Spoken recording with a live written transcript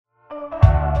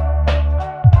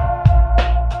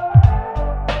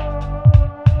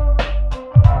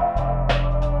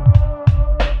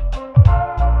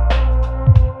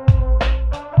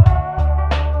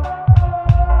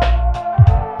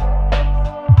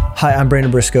Hi, I'm Brandon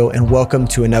Briscoe, and welcome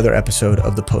to another episode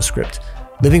of The Postscript,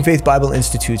 Living Faith Bible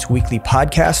Institute's weekly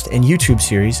podcast and YouTube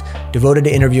series devoted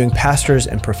to interviewing pastors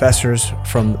and professors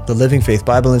from the Living Faith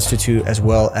Bible Institute as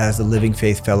well as the Living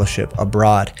Faith Fellowship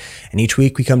abroad. And each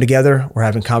week we come together, we're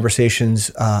having conversations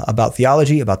about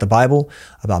theology, about the Bible,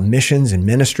 about missions and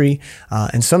ministry.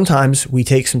 And sometimes we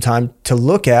take some time to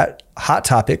look at hot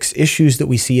topics, issues that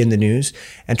we see in the news,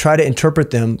 and try to interpret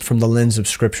them from the lens of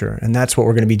Scripture. And that's what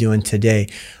we're going to be doing today.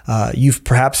 You've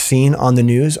perhaps seen on the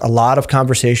news a lot of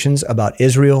conversations about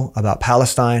Israel, about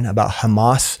Palestine, about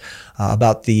Hamas,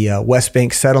 about the West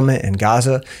Bank settlement and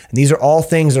Gaza. And these are all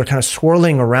things that are kind of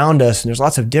swirling around us, and there's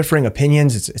lots of differing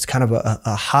opinions. It's kind of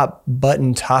a hot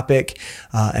button topic,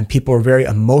 and people are very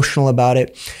emotional about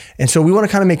it. And so we want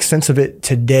to kind of make sense of it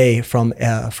today from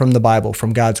the Bible,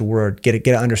 from God's Word, get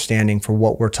an understanding for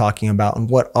what we're talking about and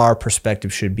what our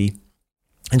perspective should be.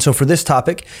 And so for this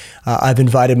topic, I've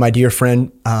invited my dear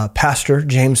friend, Pastor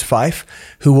James Fyffe,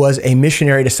 who was a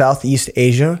missionary to Southeast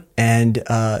Asia and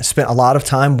spent a lot of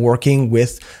time working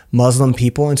with Muslim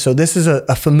people. And so this is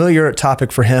a familiar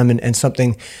topic for him and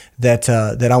something that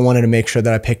I wanted to make sure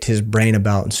that I picked his brain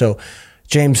about. And so,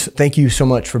 James, thank you so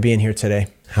much for being here today.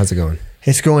 How's it going?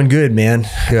 It's going good, man.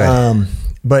 Good.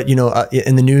 But, you know,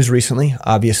 in the news recently,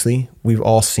 obviously, we've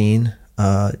all seen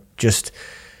just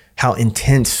how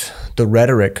intense the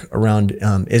rhetoric around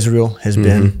Israel has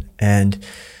been. And,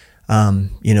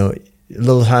 you know, a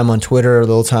little time on Twitter, a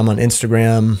little time on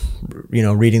Instagram, you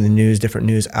know, reading the news, different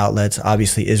news outlets.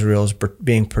 Obviously, Israel is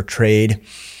being portrayed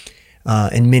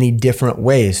in many different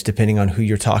ways, depending on who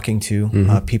you're talking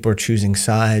to. People are choosing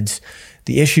sides.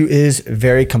 The issue is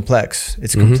very complex.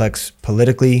 It's complex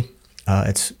politically.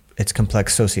 It's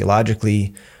complex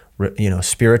sociologically, you know,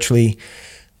 spiritually.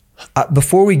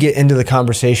 Before we get into the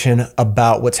conversation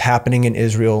about what's happening in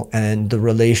Israel and the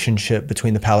relationship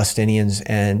between the Palestinians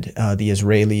and the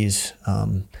Israelis,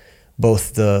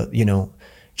 both the, you know,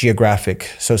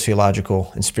 geographic,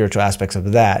 sociological, and spiritual aspects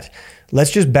of that, let's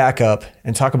just back up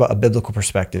and talk about a biblical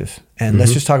perspective. And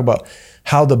let's just talk about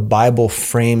how the Bible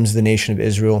frames the nation of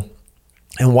Israel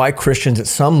and why Christians at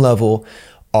some level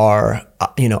are,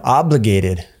 you know,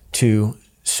 obligated to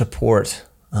support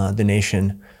the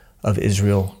nation of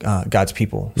Israel, God's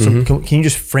people. So can you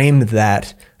just frame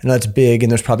that? I know that's big,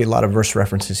 and there's probably a lot of verse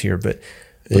references here, but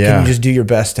can you just do your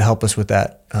best to help us with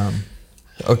that?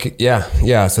 Okay,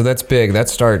 yeah. So that's big. That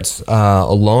starts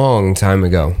a long time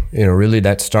ago. You know, really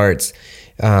that starts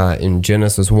in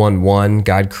Genesis 1:1.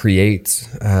 God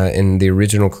creates in the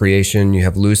original creation. You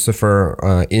have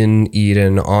Lucifer in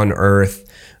Eden on earth,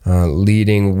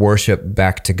 leading worship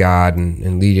back to God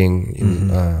and leading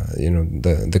you know,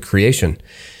 the creation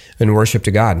and worship to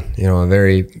God, you know, a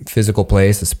very physical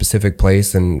place, a specific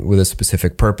place, and with a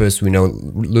specific purpose. We know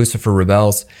Lucifer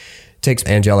rebels, takes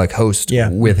angelic host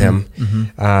with him.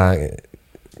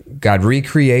 God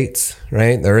recreates,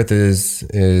 right? The earth is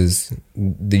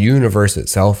the universe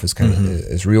itself is kind of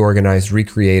is reorganized,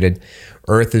 recreated.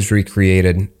 Earth is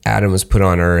recreated. Adam is put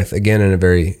on earth again in a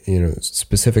very, you know,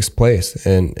 specific place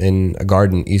and in a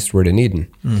garden eastward in Eden.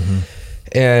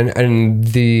 And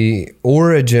the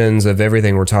origins of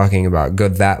everything we're talking about go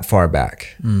that far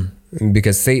back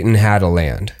because Satan had a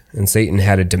land and Satan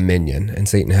had a dominion and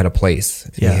Satan had a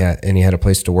place and he had a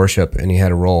place to worship and he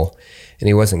had a role, and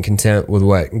he wasn't content with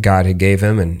what God had gave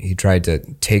him, and he tried to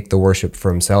take the worship for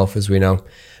himself, as we know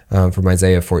from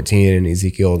Isaiah 14 and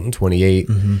Ezekiel 28.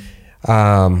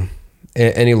 And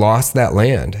he lost that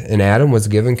land, and Adam was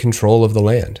given control of the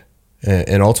land.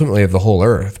 And ultimately of the whole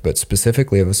earth, but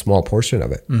specifically of a small portion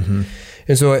of it. And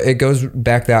so it goes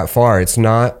back that far. It's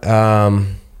not a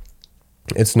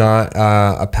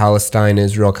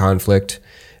Palestine-Israel conflict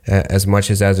as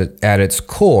much as at its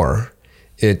core,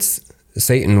 it's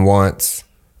Satan wants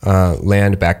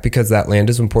land back because that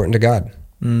land is important to God.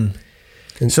 And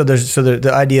so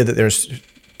the idea that there's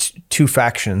two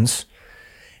factions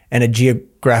and a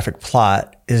geographic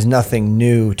plot is nothing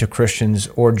new to Christians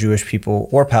or Jewish people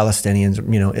or Palestinians,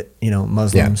 you know,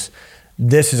 Muslims.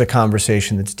 This is a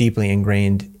conversation that's deeply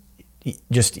ingrained,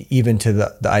 just even to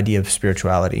the idea of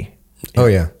spirituality. Oh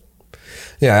yeah,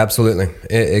 absolutely.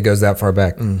 It goes that far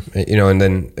back, you know. And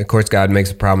then of course God makes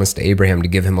a promise to Abraham to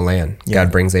give him a land.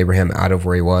 God brings Abraham out of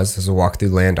where he was, says, "Walk through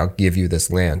the land. I'll give you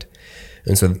this land."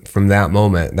 And so from that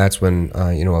moment, that's when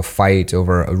you know, a fight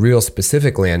over a real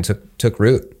specific land took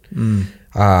root.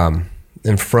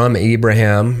 And from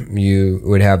Abraham, you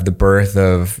would have the birth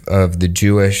of the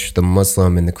Jewish, the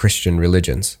Muslim, and the Christian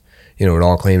religions. You know, it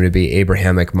all claimed to be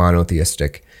Abrahamic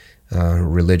monotheistic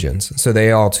religions. So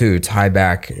they all too tie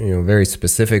back, you know, very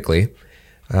specifically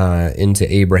into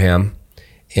Abraham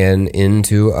and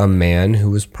into a man who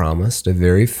was promised a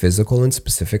very physical and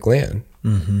specific land.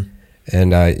 Mm-hmm.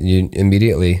 And you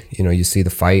immediately, you see the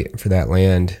fight for that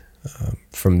land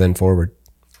from then forward.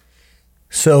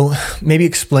 So maybe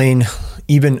explain,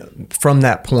 even from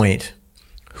that point,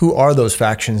 who are those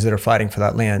factions that are fighting for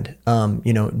that land?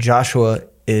 Joshua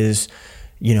is,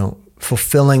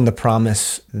 fulfilling the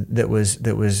promise that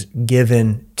was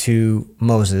given to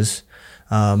Moses.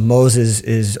 Moses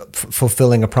is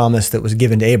fulfilling a promise that was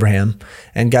given to Abraham,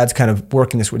 and God's kind of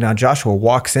working this. Now Joshua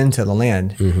walks into the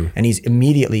land, mm-hmm. and he's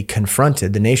immediately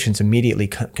confronted. The nation's immediately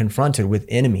confronted with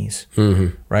enemies, mm-hmm.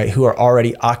 right? Who are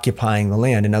already occupying the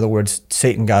land. In other words,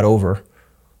 Satan got over.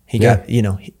 He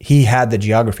had the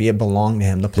geography. It belonged to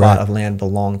him. The plot of land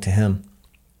belonged to him.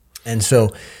 And so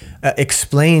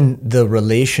explain the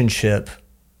relationship,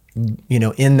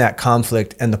 in that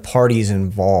conflict and the parties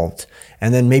involved.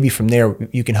 And then maybe from there,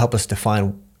 you can help us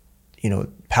define,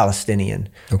 Palestinian.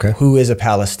 Okay. Who is a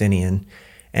Palestinian,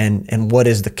 and what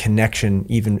is the connection,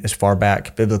 even as far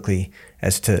back biblically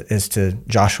as to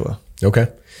Joshua? Okay.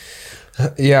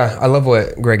 Yeah, I love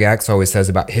what Greg Axe always says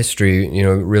about history,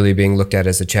 really being looked at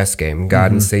as a chess game, God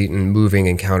mm-hmm. and Satan moving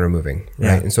and counter-moving, right?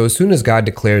 Yeah. And so as soon as God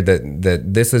declared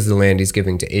that this is the land he's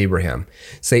giving to Abraham,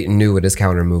 Satan knew what his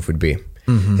counter-move would be.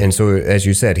 Mm-hmm. And so, as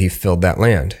you said, he filled that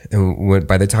land. And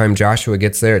by the time Joshua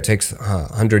gets there, it takes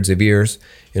hundreds of years,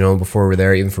 before we're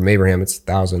there. Even from Abraham, it's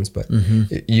thousands. But mm-hmm.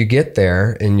 you get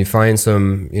there and you find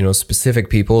some, specific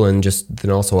people, and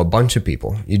then also a bunch of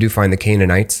people. You do find the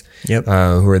Canaanites, yep.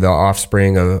 Who are the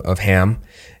offspring of Ham.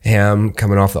 Ham,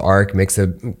 coming off the ark, makes a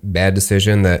bad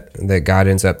decision that God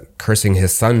ends up cursing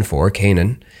his son for,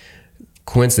 Canaan.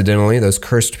 Coincidentally, those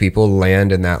cursed people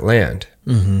land in that land.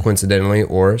 Mm-hmm. Coincidentally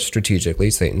or strategically,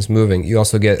 Satan's moving. You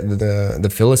also get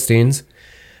the Philistines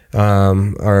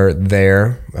are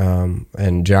there,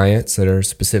 and giants that are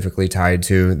specifically tied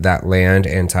to that land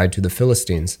and tied to the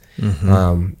Philistines.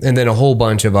 Mm-hmm. And then a whole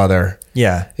bunch of other,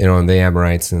 the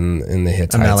Amorites and the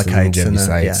Hittites, Amalekites, and the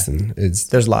Jebusites. And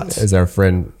there's lots. As our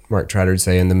friend Mark Trotter would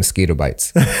say, and the mosquito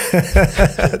bites.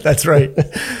 That's right.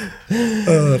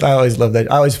 I always love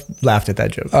that. I always laughed at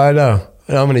that joke. I know.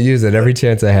 And I'm going to use it every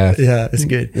chance I have. Yeah, it's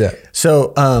good. Yeah.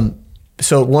 So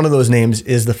one of those names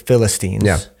is the Philistines.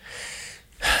 Yeah.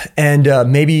 And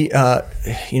maybe,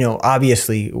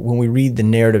 obviously, when we read the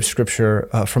narrative scripture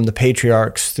from the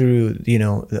patriarchs through,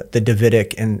 the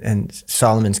Davidic and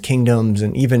Solomon's kingdoms,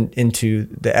 and even into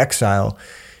the exile,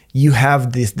 you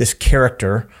have this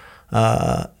character,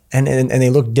 and they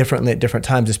look differently at different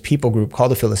times. This people group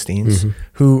called the Philistines, mm-hmm.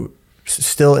 who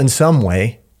still in some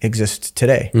way exist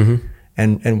today. Mm-hmm.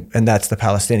 And that's the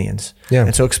Palestinians. Yeah.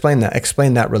 And so explain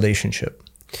that relationship.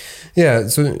 Yeah.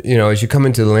 So, as you come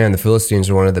into the land, the Philistines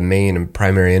are one of the main and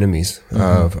primary enemies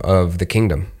mm-hmm. of the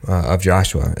kingdom of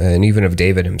Joshua, and even of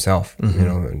David himself.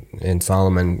 Mm-hmm. And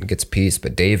Solomon gets peace,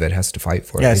 but David has to fight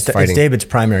for it. Yeah, it's David's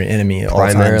primary enemy.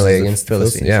 Primarily against the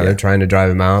Philistines. Yeah, they're trying to drive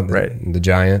him out, right. The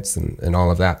giants and all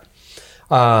of that.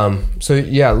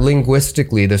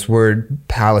 Linguistically, this word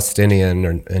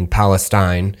Palestinian and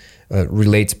Palestine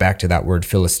relates back to that word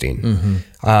Philistine.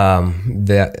 Mm-hmm.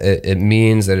 That it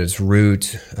means that its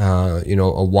root, a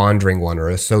wandering one or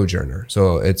a sojourner.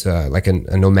 So it's like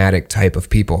a nomadic type of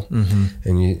people. Mm-hmm.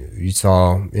 And you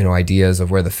saw ideas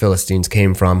of where the Philistines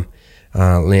came from,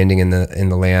 landing in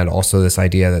the land. Also, this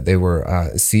idea that they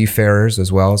were seafarers as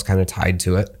well is kind of tied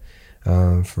to it.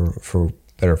 For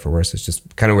better or for worse, it's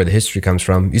just kind of where the history comes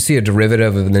from. You see a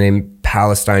derivative of the name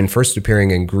Palestine first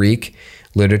appearing in Greek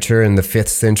literature in the 5th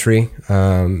century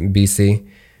BC,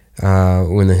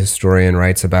 when the historian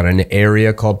writes about an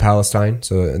area called Palestine,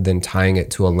 so then tying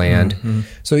it to a land. Mm-hmm.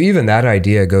 So even that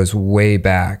idea goes way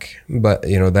back, but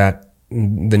that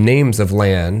the names of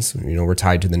lands, were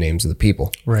tied to the names of the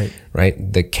people. Right.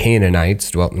 The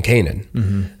Canaanites dwelt in Canaan,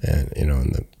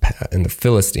 mm-hmm. and the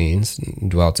Philistines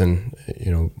dwelt in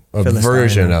a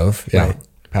version of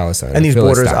Palestine. And these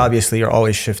borders obviously are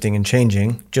always shifting and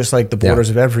changing, just like the borders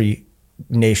of every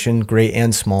nation, great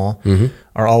and small, mm-hmm.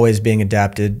 are always being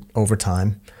adapted over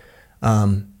time.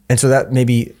 And so that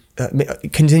maybe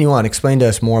continue on, explain to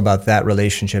us more about that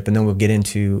relationship, and then we'll get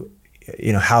into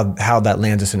how that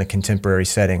lands us in a contemporary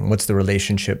setting. What's the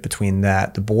relationship between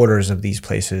the borders of these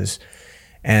places,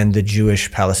 and the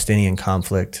Jewish-Palestinian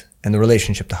conflict, and the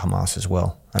relationship to Hamas as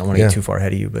well? I don't want to get too far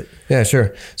ahead of you, but yeah,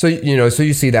 sure. So, so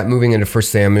you see that moving into 1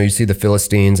 Samuel, you see the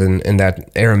Philistines, and that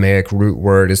Aramaic root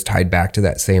word is tied back to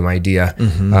that same idea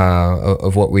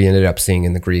of what we ended up seeing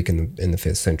in the Greek in the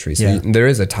 5th century. So there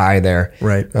is a tie there,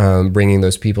 right? Bringing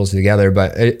those peoples together.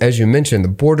 But as you mentioned, the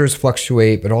borders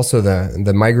fluctuate, but also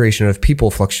the migration of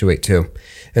people fluctuate too.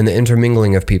 And the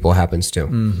intermingling of people happens too,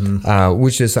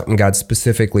 which is something God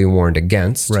specifically warned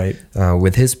against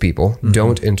with his people.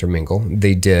 Don't intermingle.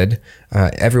 They did.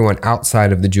 Everyone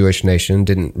outside of the Jewish nation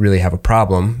didn't really have a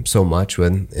problem so much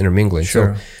with intermingling.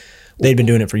 Sure. So they'd been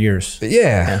doing it for years.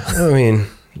 Yeah. I mean,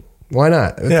 why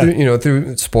not? Yeah.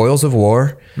 Through spoils of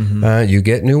war, you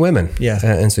get new women. Yeah.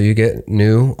 And so you get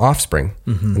new offspring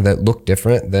that look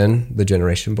different than the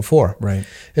generation before. Right.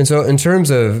 And so in terms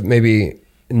of maybe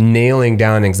nailing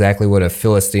down exactly what a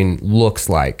Philistine looks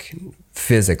like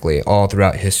physically all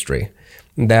throughout history,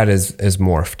 that is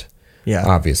morphed. Yeah,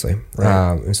 obviously.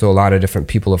 Right. So a lot of different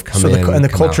people have come in. And the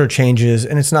culture changes,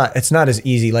 and it's not as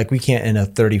easy. Like we can't in a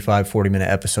 35, 40-minute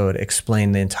episode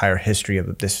explain the entire history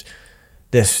of this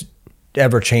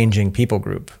ever-changing people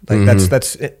group. Like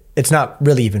it's not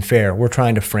really even fair. We're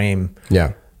trying to frame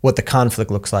what the conflict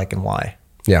looks like and why.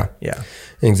 Yeah,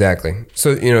 exactly.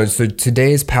 So so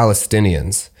today's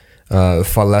Palestinians,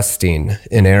 Palestine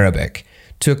in Arabic,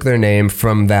 took their name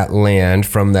from that land,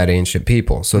 from that ancient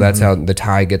people. So that's how the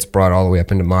tie gets brought all the way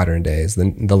up into modern days.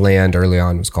 The land early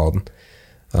on was called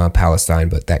Palestine,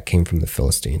 but that came from the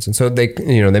Philistines. And so they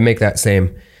make that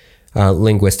same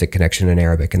linguistic connection in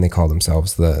Arabic, and they call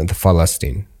themselves the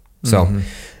Palestine. So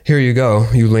here you go.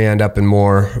 You land up in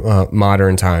more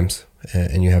modern times,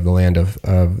 and you have the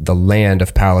land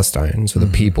of Palestine. So the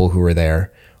people who are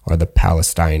there are the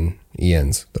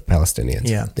Palestinians, the Palestinians.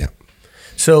 Yeah.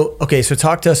 So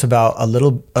talk to us about a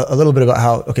little bit about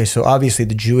how, so obviously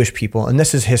the Jewish people, and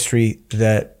this is history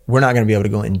that we're not going to be able to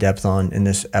go in depth on in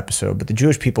this episode, but the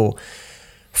Jewish people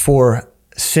for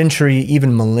century,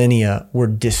 even millennia, were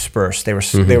dispersed. They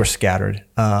were scattered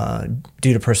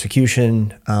due to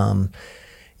persecution.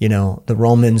 The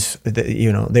Romans,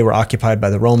 they were occupied by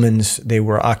the Romans. They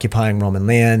were occupying Roman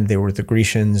land. They were the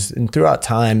Grecians. And throughout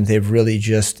time, they've really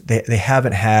they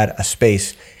haven't had a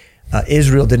space.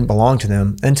 Israel didn't belong to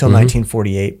them until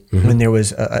 1948, when there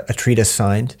was a treatise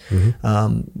signed.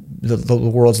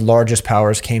 The world's largest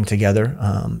powers came together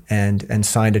and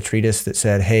signed a treatise that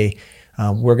said, "Hey,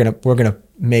 we're gonna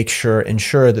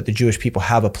ensure that the Jewish people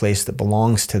have a place that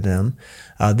belongs to them."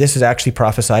 This is actually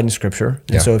prophesied in Scripture,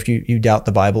 and so if you doubt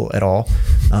the Bible at all,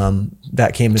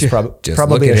 that came as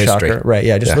probably a shocker, right?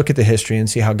 Yeah, just look at the history and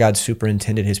see how God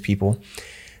superintended His people.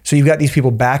 So you've got these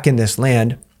people back in this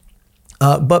land.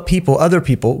 But other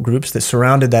people groups that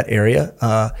surrounded that area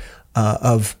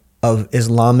of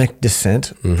Islamic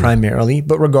descent primarily,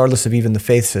 but regardless of even the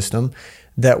faith system,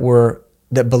 that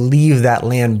believed that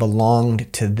land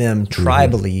belonged to them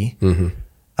tribally,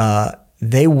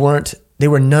 they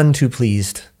were none too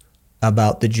pleased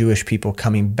about the Jewish people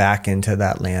coming back into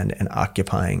that land and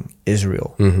occupying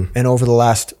Israel. And over the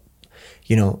last,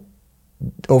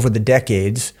 over the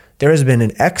decades, there has been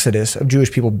an exodus of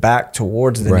Jewish people back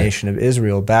towards the nation of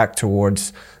Israel, back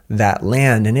towards that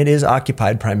land. And it is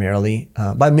occupied primarily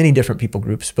by many different people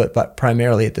groups, but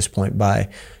primarily at this point by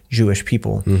Jewish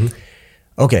people.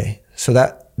 Okay, so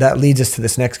that leads us to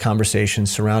this next conversation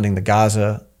surrounding the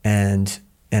Gaza and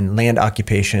land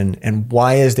occupation, and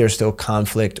why is there still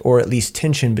conflict or at least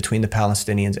tension between the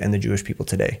Palestinians and the Jewish people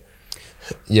today?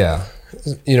 Yeah.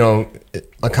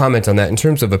 A comment on that in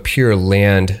terms of a pure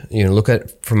land, look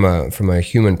at from a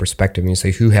human perspective, and you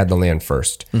say who had the land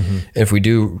first. And if we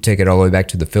do take it all the way back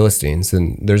to the Philistines,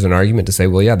 then there's an argument to say,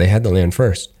 well, yeah, they had the land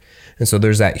first. And so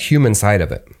there's that human side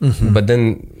of it. But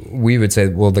then we would say,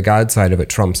 well, the God side of it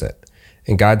trumps it.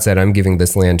 And God said, I'm giving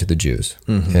this land to the Jews.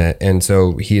 And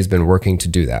so he has been working to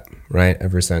do that, right,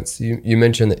 ever since. You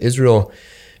mentioned that Israel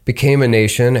became a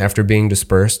nation after being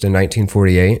dispersed in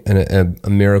 1948, and a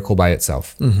miracle by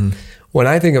itself. When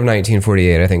I think of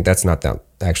 1948, I think that's not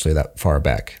that far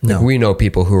back. No. Like, we know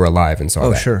people who were alive and saw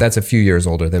that. Sure. That's a few years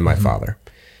older than my father.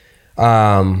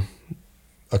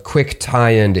 A quick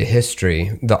tie into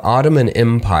history, the Ottoman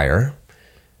Empire.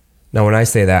 Now, when I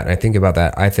say that and I think about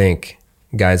that, I think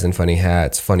guys in funny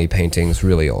hats, funny paintings,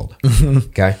 really old.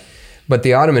 Okay? But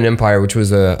the Ottoman Empire, which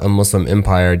was a Muslim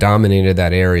empire, dominated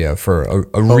that area for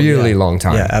a really long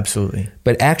time. Yeah, absolutely.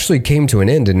 But actually came to an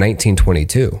end in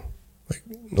 1922. Like,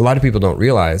 a lot of people don't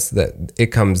realize that it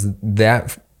comes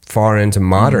that far into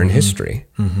modern history.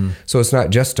 So it's not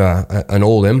just an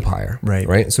old empire,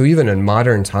 right? So even in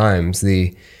modern times,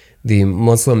 the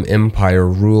Muslim empire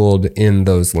ruled in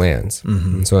those lands.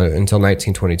 So until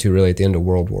 1922, really at the end of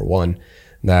World War I,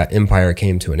 that empire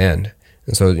came to an end.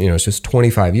 And so, it's just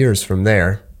 25 years from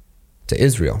there to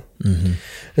Israel. Mm-hmm.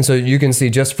 And so you can see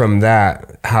just from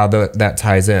that how that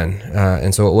ties in.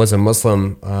 And so it was a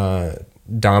Muslim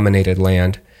dominated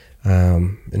land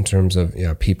in terms of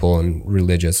people and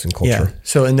religious and culture. Yeah.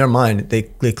 So in their mind,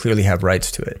 they clearly have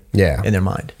rights to it. Yeah. In their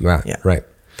mind. Right. Yeah. Right.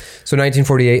 So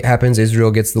 1948 happens.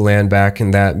 Israel gets the land back,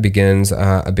 and that begins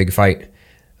a big fight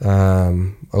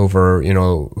over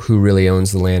who really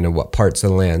owns the land and what parts of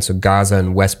the land. So Gaza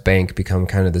and West Bank become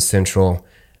kind of the central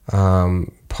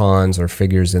pawns or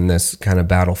figures in this kind of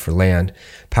battle for land.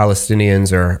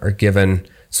 Palestinians are given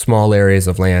small areas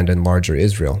of land in larger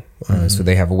Israel. So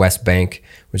they have a West Bank,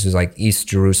 which is like East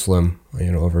Jerusalem,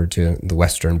 over to the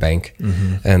Western Bank.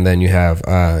 Mm-hmm. And then you have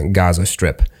Gaza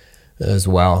Strip as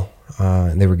well.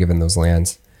 And they were given those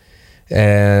lands.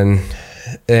 And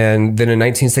then in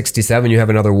 1967, you have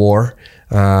another war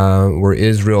where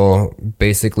Israel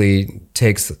basically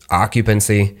takes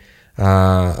occupancy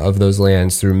of those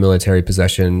lands through military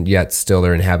possession, yet still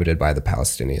they're inhabited by the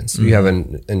Palestinians. So you have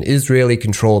an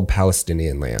Israeli-controlled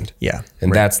Palestinian land. Yeah.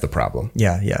 And that's the problem.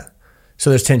 Yeah, yeah. So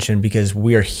there's tension because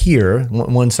we're here,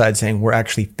 one side saying we're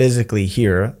actually physically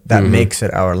here, that makes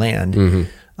it our land.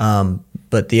 Mm-hmm.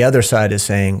 But the other side is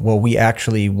saying, well, we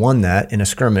actually won that in a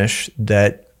skirmish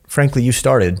that, frankly, you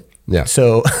started. Yeah.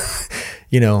 So,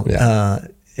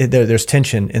 there's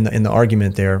tension in the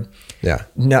argument there. Yeah.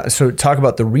 Now, so talk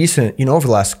about the recent, over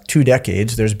the last 2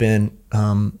 decades, there's been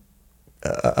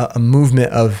a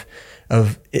movement of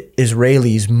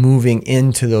Israelis moving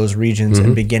into those regions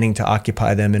and beginning to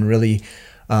occupy them and really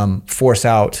force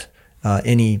out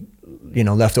any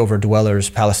leftover dwellers,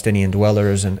 Palestinian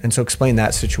dwellers, and so explain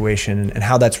that situation and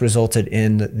how that's resulted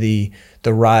in the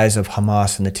rise of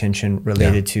Hamas and the tension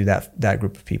related to that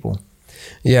group of people.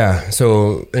 Yeah,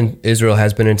 so Israel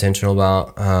has been intentional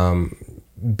about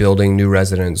building new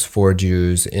residents for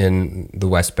Jews in the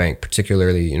West Bank,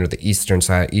 particularly the eastern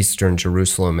side, eastern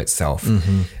Jerusalem itself,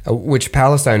 which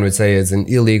Palestine would say is an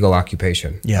illegal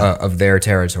occupation of their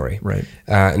territory, right?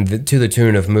 And to the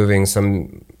tune of moving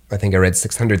some. I think I read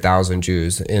 600,000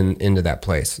 Jews into that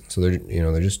place. So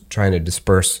they're just trying to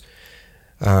disperse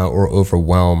or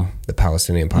overwhelm the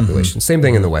Palestinian population. Same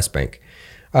thing in the West Bank.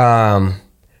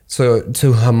 So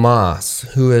to Hamas,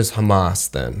 who is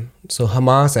Hamas then? So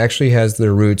Hamas actually has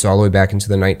their roots all the way back into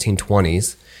the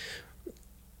 1920s,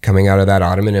 coming out of that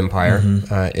Ottoman Empire.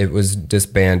 It was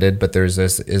disbanded, but there's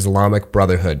this Islamic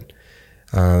Brotherhood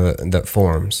that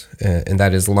forms, and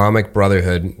that Islamic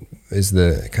Brotherhood is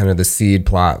the kind of the seed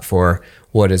plot for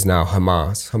what is now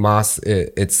Hamas. Hamas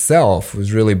itself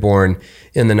was really born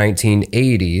in the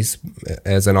 1980s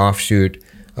as an offshoot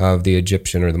of the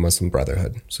Egyptian or the Muslim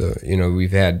Brotherhood. So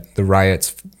we've had the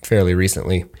riots fairly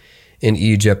recently in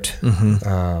Egypt. They're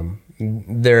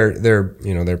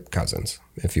cousins,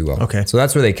 if you will. Okay. So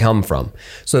that's where they come from.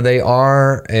 So they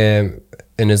are an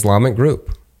Islamic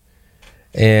group.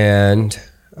 And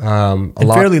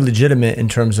fairly legitimate in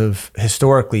terms of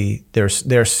historically, they're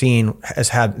seen as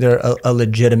they're a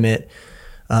legitimate,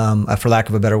 for lack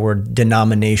of a better word,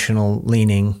 denominational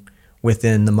leaning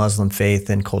within the Muslim faith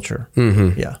and culture.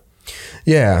 Yeah.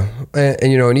 Yeah.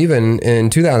 And even in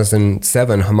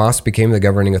 2007, Hamas became the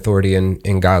governing authority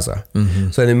in Gaza.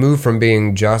 So they moved from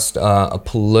being just a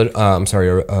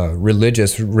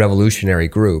religious revolutionary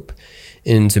group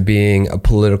into being a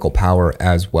political power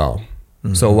as well.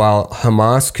 So while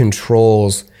Hamas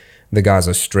controls the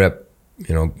Gaza Strip,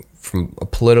 from a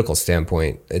political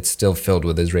standpoint, it's still filled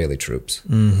with Israeli troops.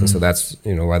 And so that's,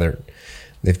 whether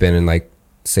they've been in like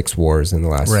 6 wars in the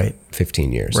last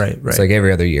 15 years. Right. It's like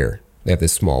every other year they have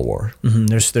this small war.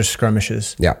 There's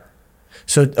skirmishes. Yeah.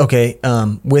 So, okay.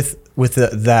 With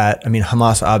that, I mean,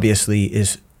 Hamas obviously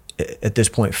is at this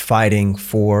point fighting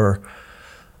for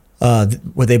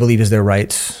what they believe is their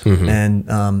rights.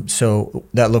 And so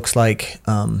that looks like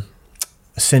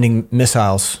sending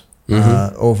missiles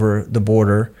over the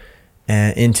border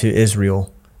and into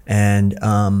Israel. And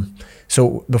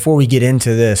so before we get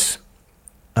into this,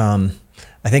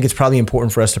 I think it's probably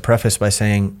important for us to preface by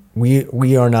saying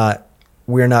we're not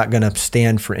going to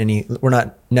stand for we're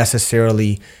not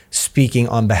necessarily speaking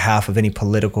on behalf of any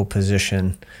political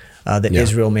position that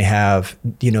Israel may have.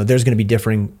 There's going to be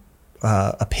differing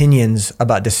opinions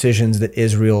about decisions that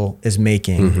Israel is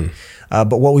making.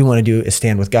 But what we want to do is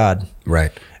stand with God.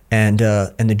 Right. And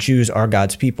the Jews are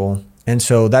God's people. And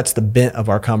so that's the bent of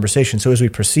our conversation. So as we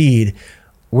proceed,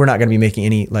 we're not going to be making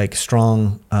any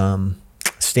strong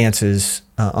stances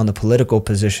on the political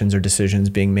positions or decisions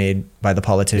being made by the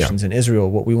politicians in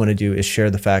Israel. What we want to do is share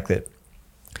the fact that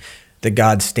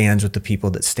God stands with the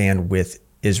people that stand with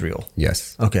Israel.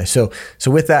 Yes. Okay, so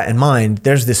with that in mind,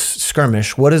 there's this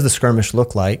skirmish. What does the skirmish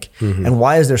look like? And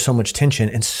why is there so much tension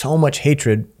and so much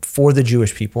hatred for the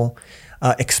Jewish people?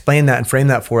 Explain that and frame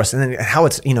that for us, and then how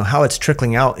it's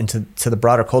trickling out into the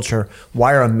broader culture.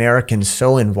 Why are Americans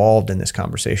so involved in this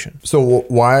conversation? So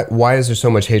why is there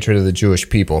so much hatred of the Jewish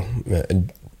people?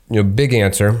 Big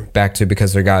answer back to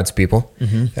because they're God's people,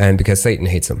 and because Satan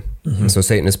hates them. And so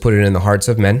Satan has put it in the hearts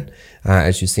of men,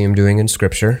 as you see him doing in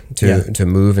Scripture, to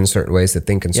move in certain ways, to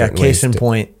think in certain ways. Case in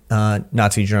point,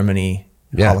 Nazi Germany,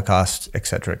 Holocaust, et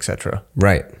cetera.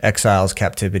 Right. Exiles,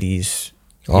 captivities.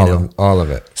 All of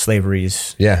it.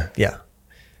 Slaveries. Yeah.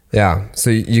 So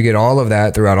you get all of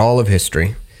that throughout all of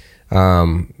history.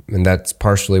 And that's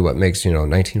partially what makes,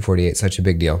 1948 such a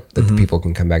big deal, that the people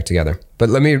can come back together. But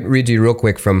let me read you real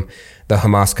quick from the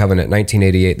Hamas Covenant,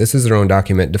 1988. This is their own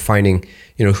document defining,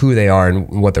 who they are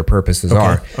and what their purposes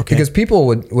are. Okay. Because people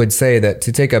would say that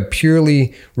to take a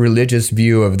purely religious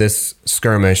view of this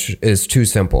skirmish is too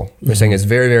simple. They're saying it's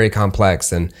very, very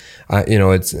complex. And,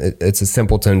 it's a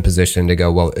simpleton position to go,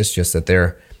 well, it's just that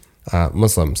they're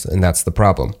Muslims, and that's the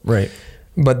problem. Right.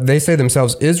 But they say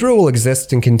themselves, Israel will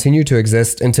exist and continue to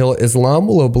exist until Islam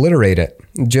will obliterate it,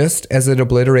 just as it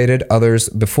obliterated others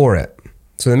before it.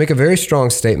 So they make a very strong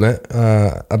statement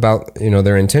about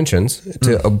their intentions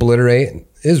to obliterate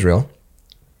Israel.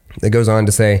 It goes on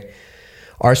to say,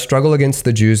 our struggle against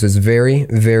the Jews is very,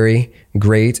 very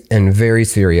great and very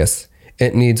serious.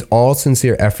 It needs all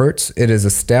sincere efforts. It is a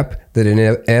step that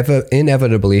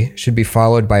inevitably should be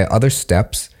followed by other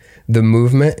steps. The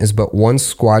movement is but one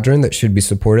squadron that should be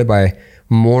supported by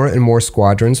more and more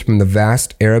squadrons from the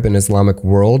vast Arab and Islamic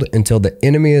world until the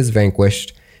enemy is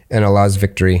vanquished and Allah's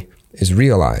victory is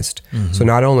realized. So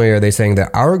not only are they saying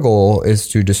that our goal is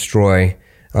to destroy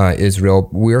Israel,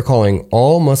 we're calling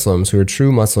all Muslims who are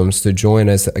true Muslims to join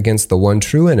us against the one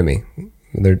true enemy,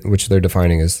 which they're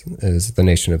defining as the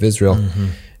nation of Israel,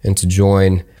 and to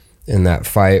join in that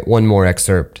fight. One more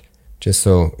excerpt, just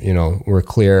so we're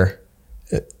clear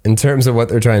in terms of what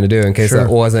they're trying to do, in case that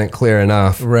wasn't clear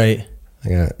enough. Right.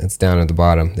 Yeah, it's down at the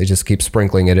bottom. They just keep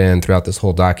sprinkling it in throughout this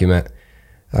whole document.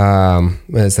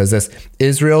 It says this: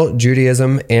 Israel,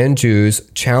 Judaism, and Jews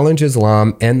challenge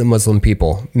Islam and the Muslim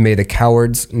people. May the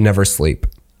cowards never sleep.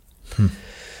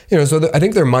 So I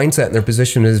think their mindset and their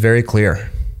position is very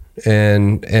clear.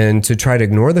 And to try to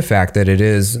ignore the fact that it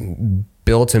is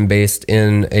built and based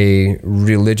in a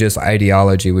religious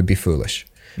ideology would be foolish.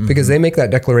 Because they make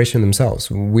that declaration themselves.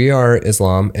 We are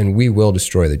Islam and we will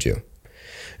destroy the Jew.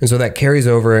 And so that carries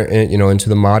over, into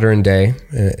the modern day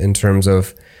in terms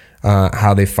of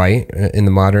how they fight in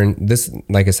the modern,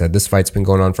 like I said, this fight's been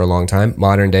going on for a long time.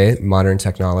 Modern day, modern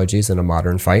technologies in a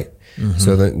modern fight.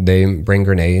 So that they bring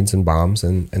grenades and bombs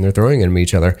and they're throwing them at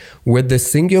each other with the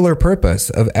singular purpose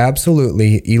of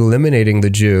absolutely eliminating the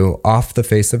Jew off the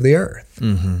face of the earth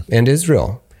and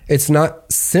Israel. It's not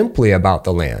simply about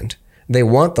the land. They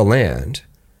want the land,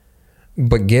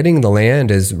 but getting the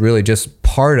land is really just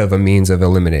part of a means of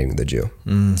eliminating the Jew.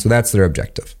 So that's their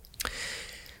objective.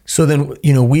 So then,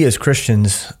 we as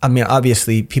Christians,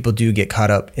 obviously people do get caught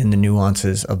up in the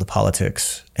nuances of the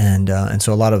politics. And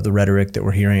so a lot of the rhetoric that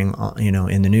we're hearing,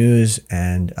 in the news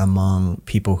and among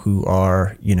people who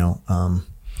are,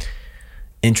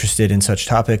 interested in such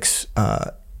topics,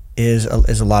 is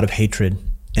a lot of hatred.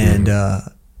 And,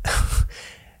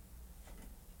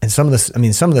 and some of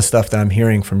the stuff that I'm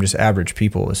hearing from just average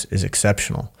people is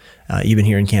exceptional. Even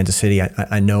here in Kansas City,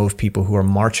 I know of people who are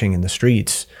marching in the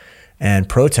streets and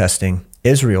protesting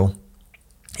Israel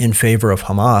in favor of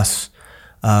Hamas,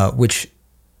 which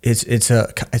it's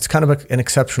kind of an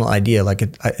exceptional idea. Like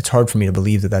it's hard for me to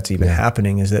believe that that's even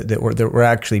happening. Is that we're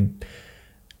actually,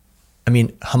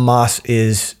 Hamas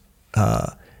is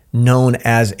known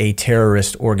as a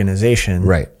terrorist organization,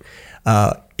 right?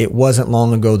 It wasn't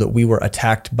long ago that we were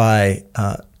attacked by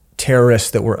terrorists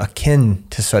that were akin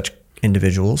to such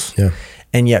individuals. Yeah.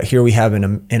 And yet here we have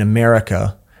in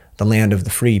America, the land of the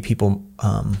free, people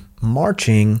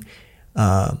marching,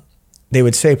 they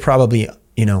would say probably,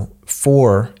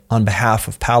 on behalf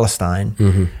of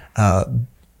Palestine,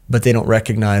 but they don't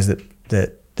recognize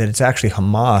that it's actually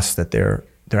Hamas, that they're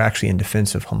actually in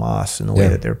defense of Hamas in the way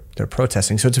that they're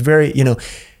protesting. So it's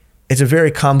a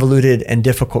very convoluted and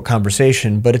difficult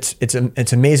conversation, but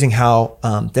it's amazing how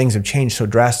things have changed so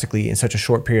drastically in such a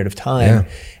short period of time,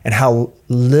 and how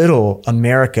little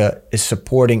America is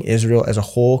supporting Israel as a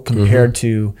whole compared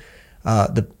to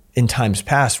in times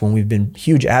past, when we've been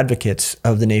huge advocates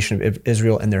of the nation of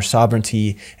Israel and their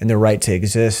sovereignty and their right to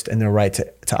exist and their right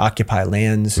to occupy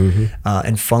lands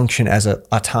and function as an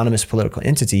autonomous political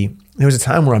entity. There was a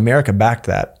time where America backed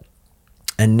that.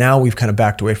 And now we've kind of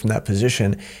backed away from that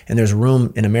position, and there's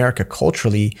room in America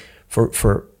culturally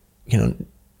for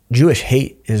Jewish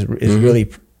hate is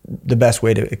really the best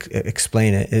way to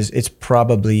explain it. It's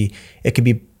probably, it could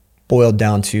be boiled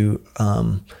down to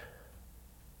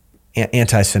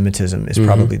anti-Semitism is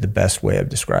probably the best way of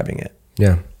describing it.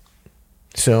 Yeah.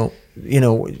 So,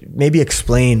 maybe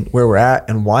explain where we're at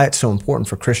and why it's so important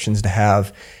for Christians to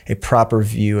have a proper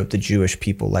view of the Jewish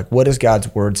people. Like, what does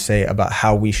God's word say about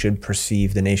how we should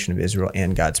perceive the nation of Israel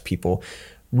and God's people?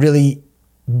 Really,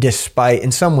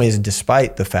 in some ways,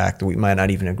 despite the fact that we might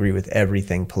not even agree with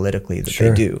everything politically that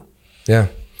they do. Yeah.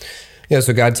 Yeah,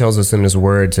 so God tells us in his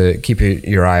word to keep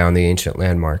your eye on the ancient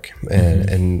landmark.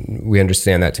 And we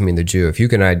understand that to mean the Jew. If you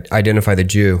can identify the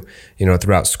Jew,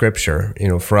 throughout scripture,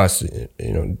 for us,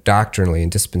 doctrinally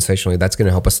and dispensationally, that's going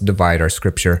to help us divide our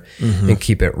scripture and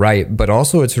keep it right. But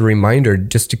also it's a reminder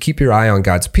just to keep your eye on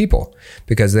God's people,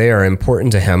 because they are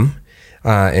important to him.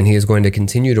 And he is going to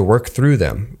continue to work through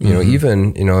them.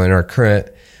 Even, in our current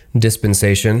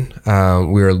dispensation,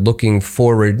 we are looking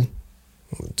forward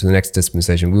to the next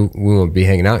dispensation. We won't be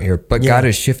hanging out here, but God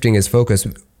is shifting his focus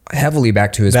heavily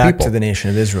back to his people. Back to the nation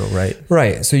of Israel, right?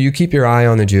 Right. So you keep your eye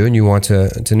on the Jew and you want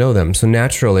to know them. So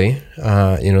naturally,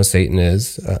 Satan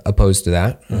is opposed to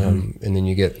that. And then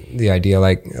you get the idea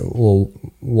like, well,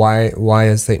 why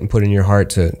has Satan put in your heart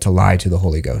to lie to the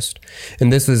Holy Ghost?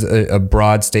 And this is a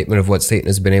broad statement of what Satan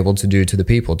has been able to do to the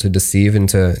people, to deceive and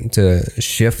to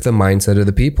shift the mindset of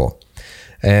the people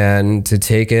and to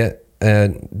take it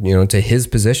to his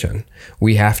position.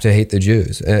 We have to hate the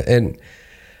Jews. And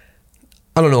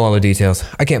I don't know all the details.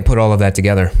 I can't put all of that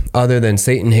together, other than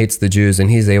Satan hates the Jews and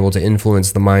he's able to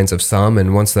influence the minds of some.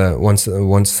 And once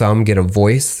some get a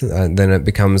voice, then it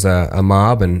becomes a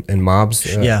mob, and mobs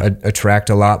attract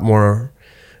a lot more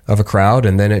of a crowd.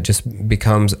 And then it just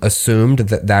becomes assumed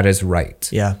that is right.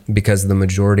 Yeah. Because the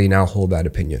majority now hold that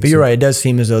opinion. But you're right. It does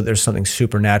seem as though there's something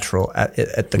supernatural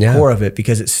at the core of it,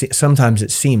 because sometimes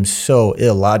it seems so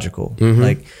illogical.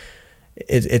 Like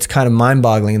it's kind of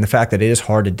mind-boggling, and the fact that it is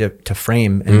hard to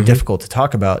frame and difficult to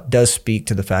talk about does speak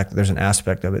to the fact that there's an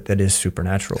aspect of it that is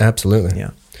supernatural. Absolutely. Yeah.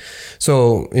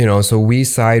 So, so we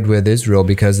side with Israel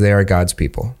because they are God's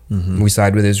people. We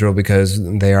side with Israel because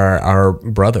they are our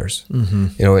brothers.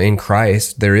 In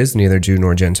Christ, there is neither Jew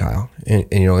nor Gentile. And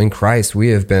in Christ, we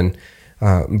have been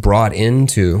brought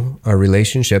into a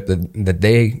relationship that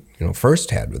they,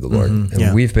 first had with the Lord.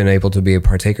 And we've been able to be a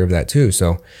partaker of that too.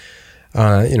 So,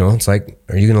 it's like,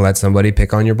 are you going to let somebody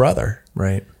pick on your brother?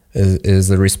 Right. Is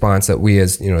the response that we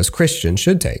as Christians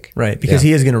should take. Right. Because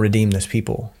he is going to redeem this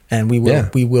people, and we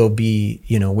will be,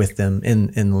 with them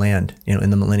in the land, in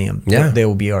the millennium. Yeah. They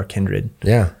will be our kindred.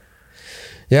 Yeah.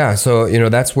 Yeah. So,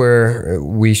 that's where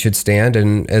we should stand.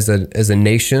 And as a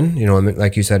nation,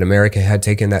 like you said, America had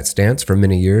taken that stance for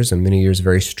many years, and many years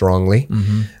very strongly.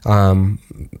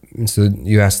 So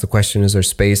you asked the question, is there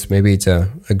space maybe to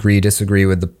disagree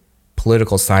with the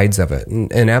political sides of it?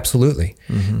 And absolutely.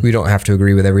 We don't have to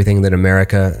agree with everything that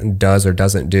America does or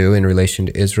doesn't do in relation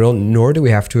to Israel, nor do we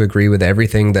have to agree with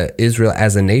everything that Israel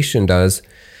as a nation does,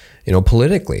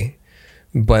 politically.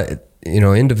 But,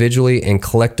 individually and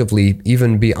collectively,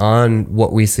 even beyond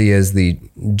what we see as the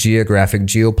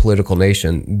geopolitical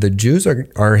nation, the Jews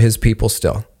are his people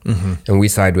still, and we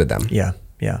side with them. Yeah,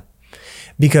 yeah.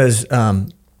 Because,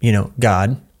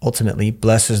 God ultimately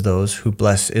blesses those who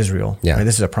bless Israel. Yeah. Right?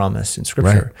 This is a promise in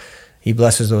Scripture. Right. He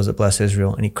blesses those that bless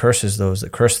Israel, and he curses those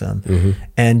that curse them.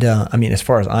 And as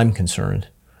far as I'm concerned,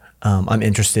 I'm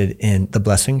interested in the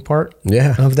blessing part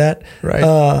of that. Right.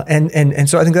 And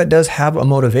so I think that does have a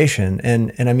motivation.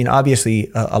 And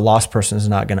obviously a lost person is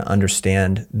not going to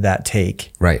understand that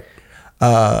take. Right.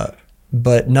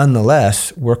 But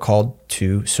nonetheless, we're called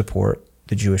to support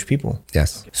the Jewish people.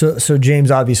 Yes. So James,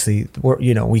 obviously,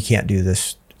 we can't do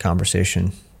this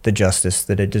conversation the justice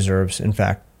that it deserves. In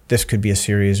fact, this could be a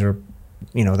series, or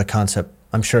the concept.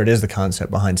 I'm sure it is the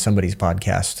concept behind somebody's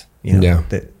podcast.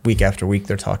 That week after week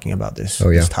they're talking about this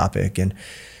topic.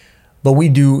 But we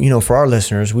do, for our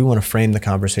listeners, we want to frame the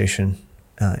conversation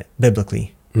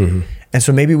biblically. And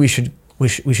so maybe we should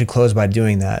close by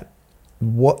doing that.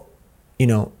 What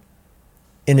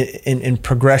in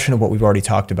progression of what we've already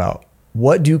talked about,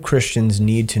 what do Christians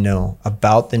need to know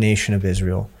about the nation of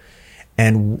Israel?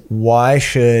 And why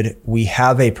should we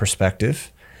have a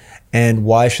perspective? And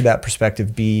why should that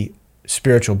perspective be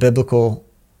spiritual, biblical,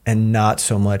 and not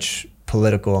so much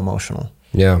political, emotional?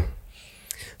 Yeah.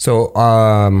 So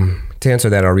to answer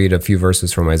that, I'll read a few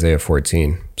verses from Isaiah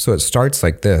 14. So it starts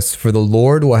like this: "For the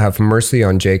Lord will have mercy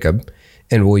on Jacob,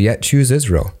 and will yet choose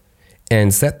Israel,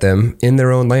 and set them in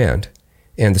their own land.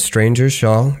 And the strangers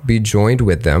shall be joined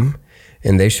with them,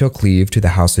 and they shall cleave to the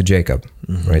house of Jacob.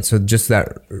 Right? So just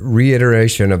that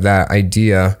reiteration of that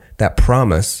idea, that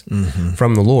promise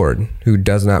from the Lord, who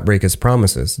does not break his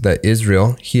promises, that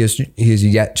Israel, he is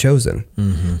yet chosen.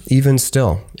 Even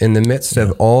still, in the midst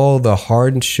of all the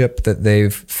hardship that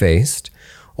they've faced,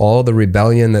 all the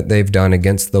rebellion that they've done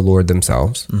against the Lord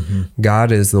themselves,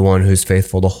 God is the one who's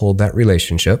faithful to hold that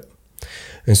relationship.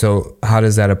 And so how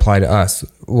does that apply to us?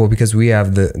 Well, because we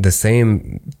have the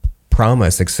same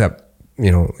promise, except,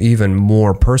 even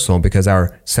more personal, because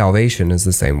our salvation is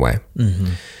the same way.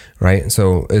 Right?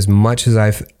 So as much as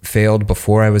I've failed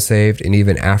before I was saved, and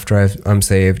even after I'm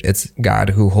saved, it's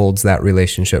God who holds that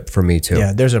relationship for me too.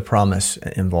 Yeah, there's a promise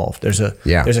involved. There's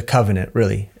a covenant,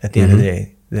 really, at the end of the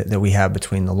day, that we have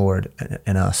between the Lord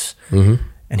and us.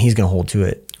 And he's going to hold to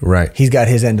it. Right. He's got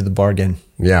his end of the bargain.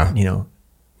 Yeah.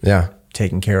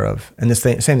 Taken care of. And the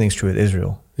same thing's true with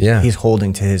Israel. Yeah. He's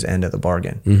holding to his end of the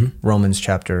bargain. Romans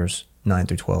chapters 9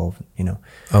 through 12,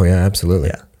 Oh yeah, absolutely.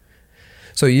 Yeah.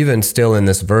 So even still in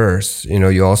this verse,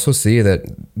 you also see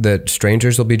that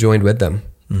strangers will be joined with them.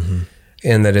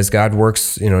 And that as God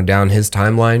works, down his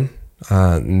timeline,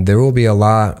 there will be a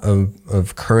lot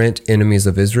of current enemies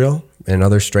of Israel and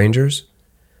other strangers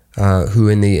who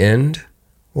in the end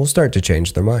will start to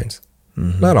change their minds.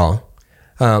 Not all.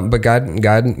 But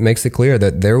God makes it clear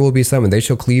that there will be some, and they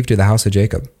shall cleave to the house of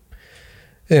Jacob.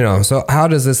 So how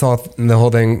does the whole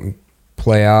thing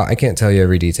play out? I can't tell you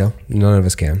every detail. None of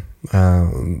us can.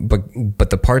 But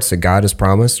the parts that God has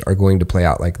promised are going to play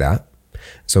out like that.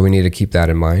 So we need to keep that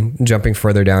in mind. Jumping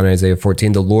further down in Isaiah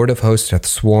 14, the Lord of hosts hath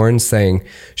sworn, saying,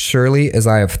 surely as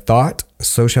I have thought,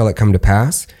 so shall it come to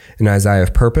pass, and as I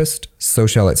have purposed, so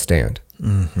shall it stand.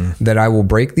 That I will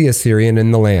break the Assyrian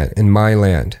in my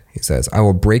land, he says. I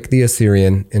will break the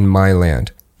Assyrian in my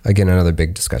land. Again, another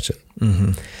big discussion.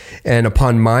 And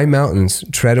upon my mountains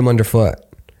tread him underfoot.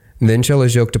 Then shall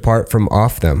his yoke depart from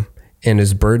off them, and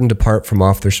his burden depart from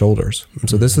off their shoulders. And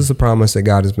so this is the promise that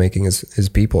God is making his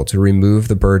people, to remove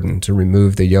the burden, to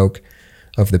remove the yoke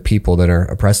of the people that are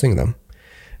oppressing them.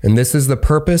 And this is the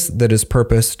purpose that is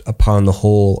purposed upon the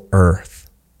whole earth,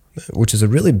 which is a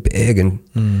really big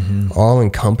and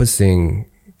all-encompassing,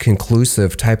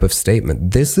 conclusive type of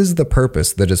statement. This is the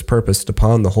purpose that is purposed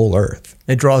upon the whole earth.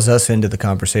 It draws us into the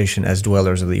conversation as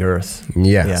dwellers of the earth.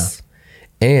 Yes. Yeah.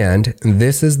 And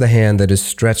this is the hand that is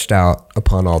stretched out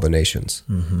upon all the nations.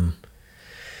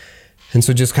 And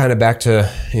so just kind of back to,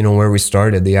 where we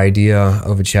started, the idea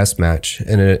of a chess match,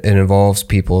 and it involves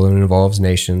people, and it involves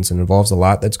nations, and it involves a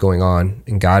lot that's going on,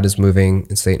 and God is moving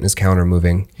and Satan is counter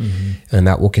moving, and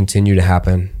that will continue to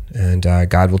happen. And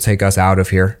God will take us out of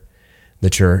here, the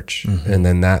church, and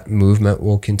then that movement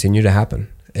will continue to happen.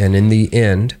 And in the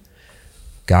end,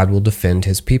 God will defend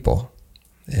his people.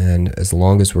 And as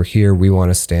long as we're here, we want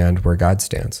to stand where God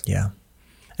stands. Yeah.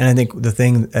 And I think the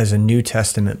thing as a New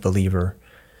Testament believer,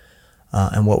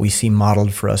 and what we see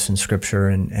modeled for us in Scripture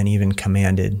and even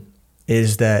commanded,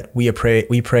 is that we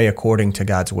pray according to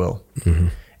God's will.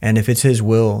 And if it's his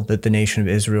will that the nation of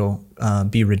Israel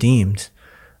be redeemed,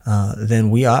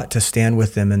 then we ought to stand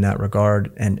with them in that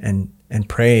regard and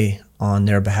pray on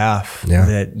their behalf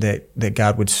that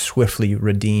God would swiftly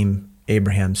redeem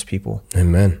Abraham's people.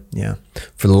 Amen. Yeah.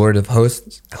 For the Lord of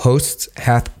hosts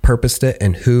hath purposed it,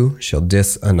 and who shall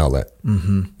disannul it?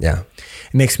 Yeah.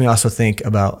 It makes me also think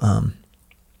about,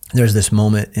 there's this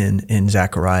moment in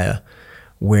Zechariah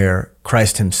where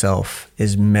Christ himself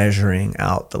is measuring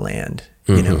out the land.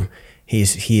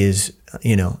 He's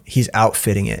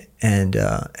outfitting it. And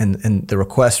the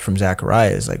request from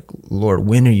Zechariah is like, Lord,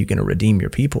 when are you going to redeem your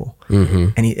people?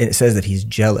 And it says that he's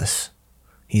jealous.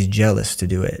 He's jealous to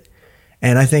do it.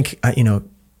 And I think,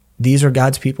 these are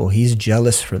God's people. He's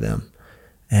jealous for them,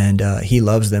 and he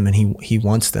loves them, and he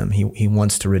wants them. He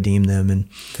wants to redeem them. And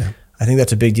I think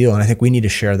that's a big deal. And I think we need to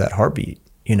share that heartbeat.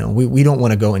 We don't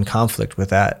want to go in conflict with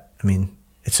that. I mean,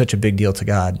 it's such a big deal to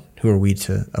God. Who are we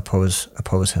to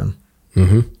oppose him?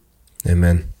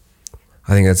 Amen.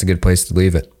 I think that's a good place to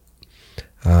leave it.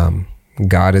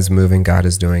 God is moving. God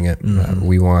is doing it.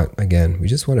 We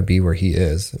just want to be where he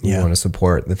is. We want to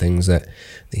support the things that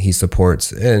he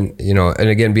supports, and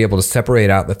again, be able to separate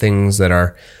out the things that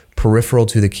are peripheral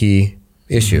to the key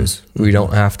issues. We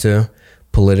don't have to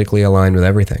politically align with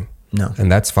everything. No.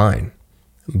 And that's fine.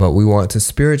 But we want to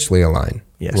spiritually align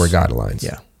where God aligns.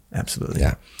 Yeah, absolutely.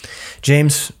 Yeah.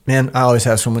 James, man, I always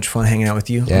have so much fun hanging out with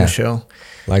you on the show.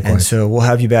 Likewise. And so we'll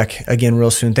have you back again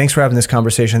real soon. Thanks for having this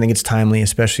conversation. I think it's timely,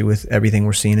 especially with everything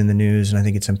we're seeing in the news. And I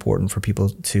think it's important for people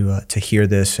to hear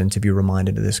this and to be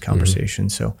reminded of this conversation.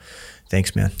 So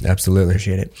thanks, man. Absolutely.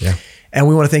 Appreciate it. Yeah. And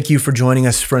we want to thank you for joining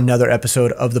us for another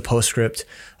episode of the Postscript.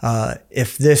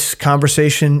 If this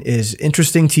conversation is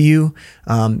interesting to you,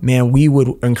 man, we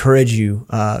would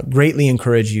greatly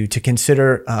encourage you to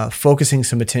consider focusing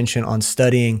some attention on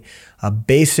studying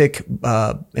basic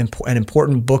and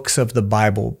important books of the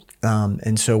Bible.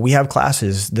 And so we have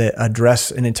classes that address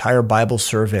an entire Bible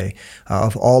survey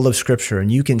of all of Scripture,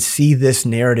 and you can see this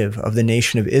narrative of the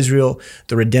nation of Israel,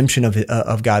 the redemption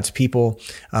of God's people,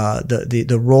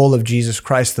 the role of Jesus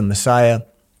Christ, the Messiah.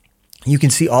 You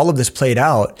can see all of this played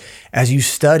out as you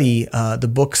study the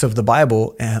books of the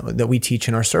Bible that we teach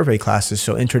in our survey classes.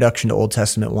 So Introduction to Old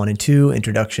Testament 1 and 2,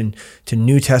 Introduction to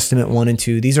New Testament 1 and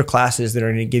 2. These are classes that are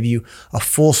going to give you a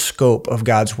full scope of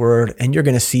God's Word, and you're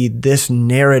going to see this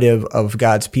narrative of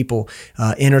God's people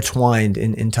intertwined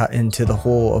into the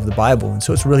whole of the Bible. And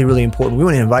so it's really, really important. We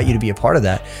want to invite you to be a part of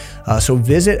that. So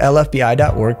visit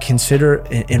lfbi.org, consider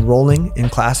enrolling in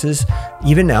classes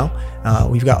even now.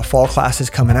 We've got fall classes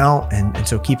coming out, and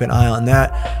so keep an eye on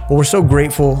that. But we're so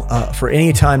grateful for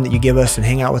any time that you give us and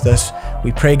hang out with us.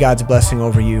 We pray God's blessing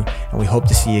over you, and we hope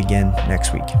to see you again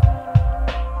next week.